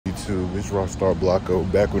YouTube? It's ROCKSTAR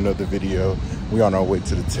BLOKO back with another video. We on our way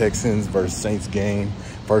to the Texans versus Saints game.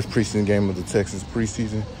 First preseason game of the Texans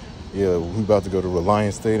preseason. Yeah, we about to go to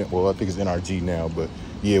Reliance Stadium. Well, I think it's NRG now, but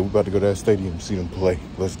yeah, we about to go to that stadium and see them play.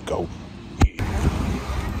 Let's go.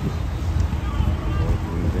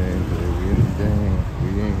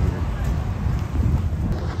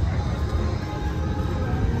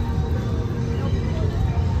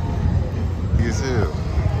 As hell.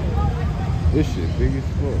 This shit big as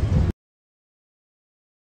fuck.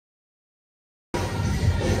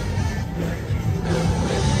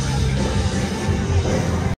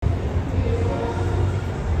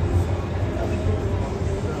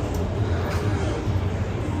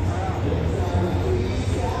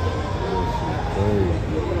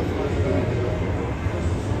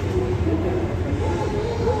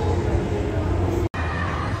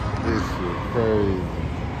 This shit crazy.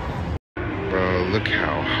 Bro, look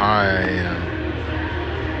how high I am.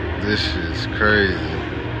 This shit's crazy.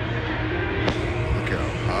 Look how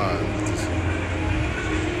high.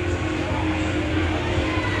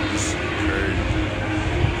 This shit crazy.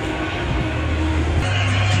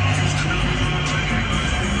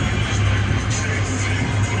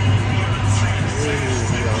 Ooh,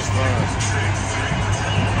 we outside.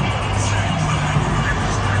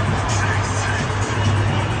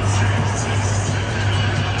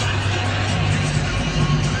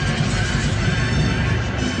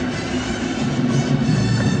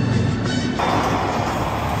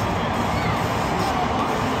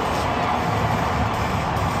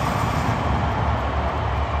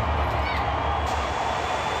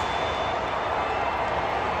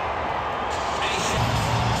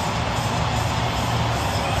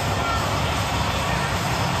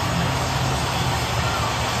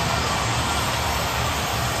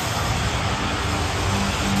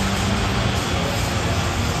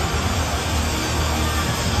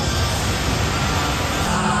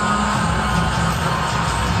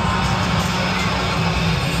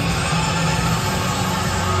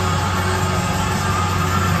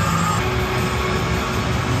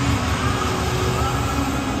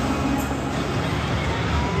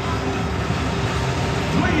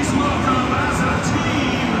 Please welcome as a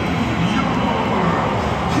team, your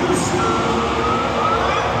Houston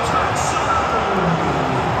Texans!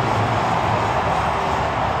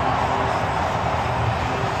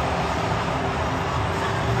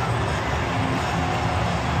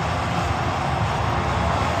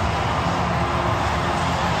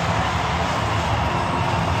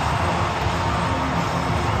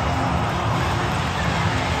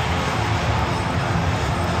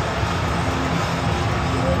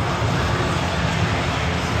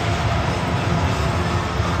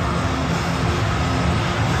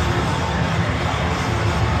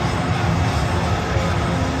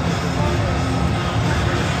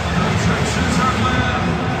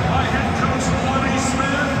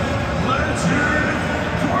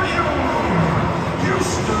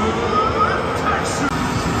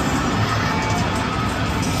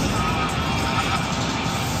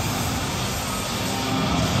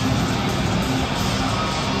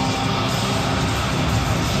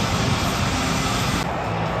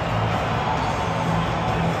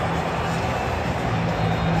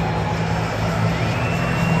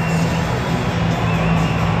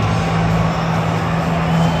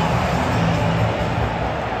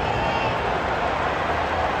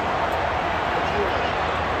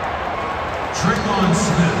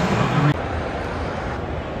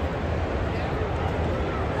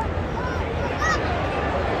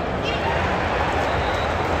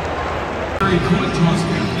 Coin toss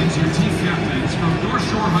captains, your team captains from North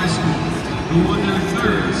Shore High School, who won their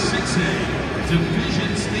third 6A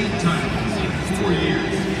Division State titles in 4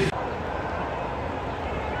 years.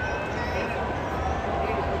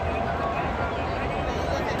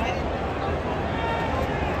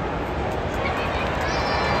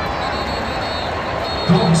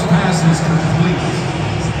 Dalton's pass is complete.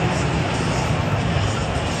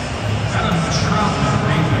 Adam Troutman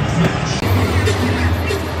made the catch.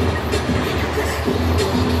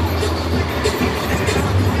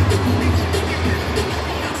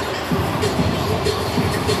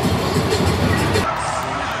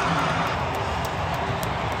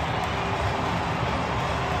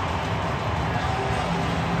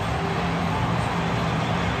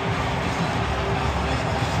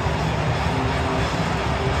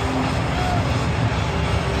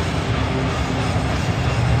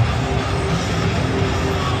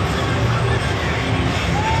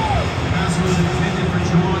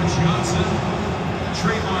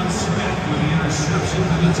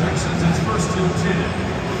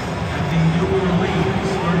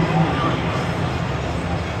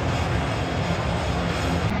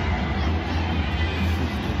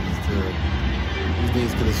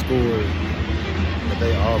 scored, but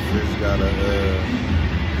they offense got a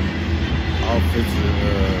offensive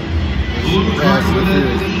pass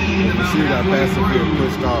interference. The receiver got pass interference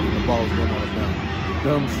pushed off, and the ball was going out of bounds.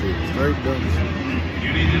 Dumb shit, straight dumb shit.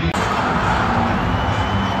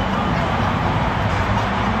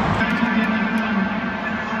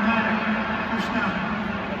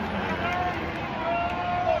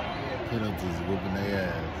 Penalties whooping their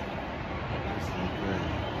ass.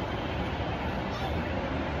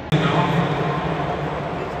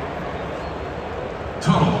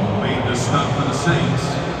 Tuttle made the stop for the Saints.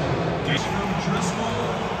 Gets from Driscoll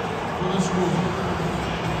for the score.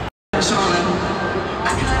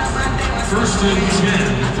 First and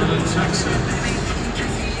 10 for the Texans.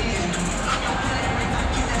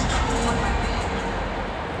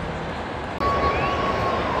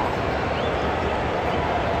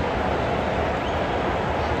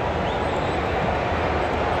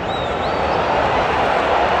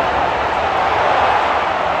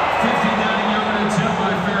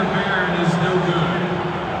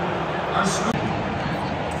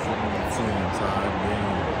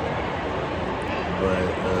 But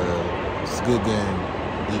it's a good game,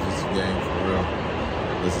 defensive game for real.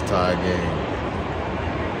 It's a tie game.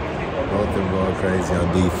 Both of them going crazy on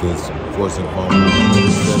defense, forcing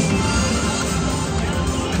fumbles.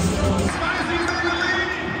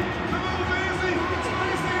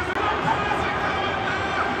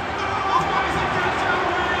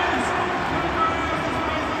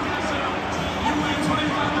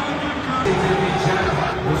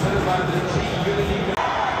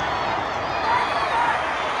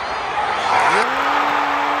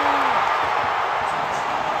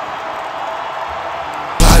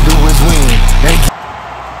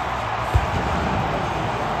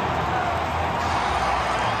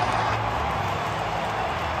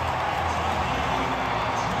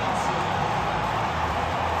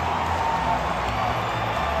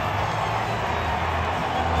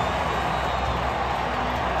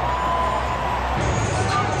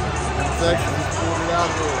 Texans just pulled it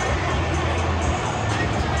out there.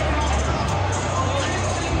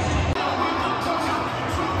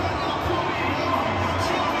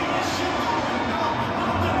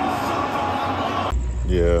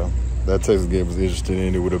 Yeah, that Texas game was interesting.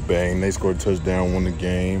 Ended with a bang. They scored a touchdown, won the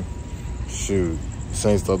game. Shoot,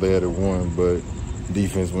 Saints thought they had it won, but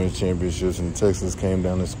defense wins championships, and the Texans came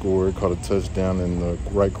down and scored, caught a touchdown in the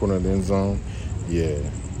right corner of the end zone. Yeah,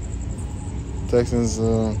 Texans.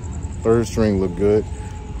 Third string look good.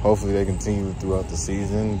 Hopefully they continue throughout the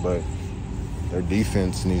season, but their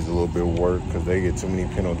defense needs a little bit of work because they get too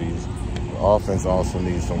many penalties. The offense also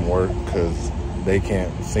needs some work because they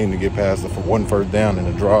can't seem to get past the one first down in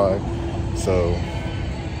a drive. So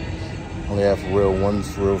only have one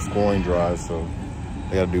real scoring drive, so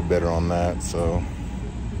they got to do better on that. So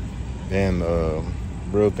then the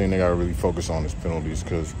real thing they got to really focus on is penalties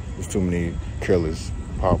because there's too many careless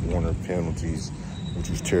Pop Warner penalties, which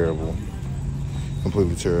was terrible,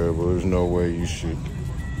 completely terrible. There's no way you should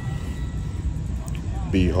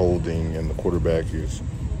be holding and the quarterback is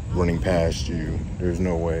running past you. There's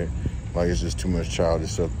no way. Like, it's just too much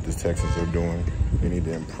childish stuff the Texans are doing. They need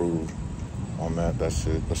to improve on that. That's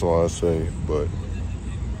it. That's all I say. But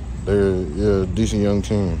they're a decent young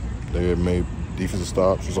team. They had made defensive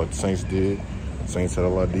stops just like the Saints did. The Saints had a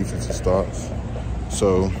lot of defensive stops.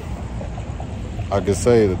 So I could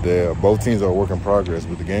say that both teams are a work in progress,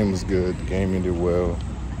 but the game was good. The game ended well,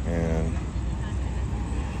 and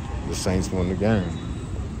the Saints won the game.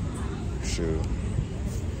 Sure.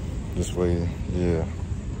 This way, yeah.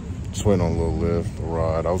 Just went on a little lift, a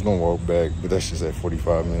ride. I was going to walk back, but that shit's at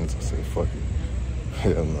 45 minutes. I said, fuck it.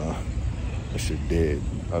 Hell no. That shit dead.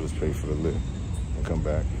 I'll just pay for the lift and come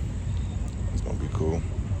back. It's going to be cool.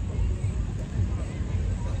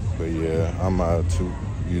 But yeah, I'm out to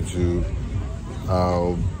YouTube.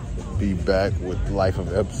 I'll be back with Life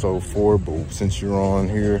of Episode 4, but since you're on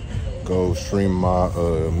here, go stream my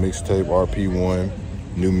mixtape, RP1.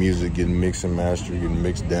 New music getting mixed and mastered, getting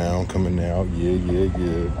mixed down, coming out.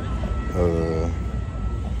 Yeah.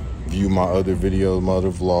 View my other videos, my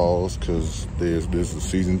other vlogs, because there's a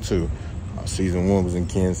season 2. Season 1 was in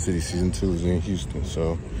Kansas City, season 2 was in Houston,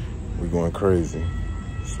 so we're going crazy.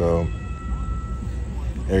 So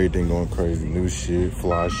everything going crazy, new shit,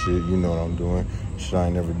 fly shit, you know what I'm doing, shit I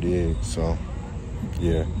ain't never did. So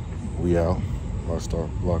yeah, we out. ROCKSTAR,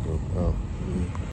 BLOKO out.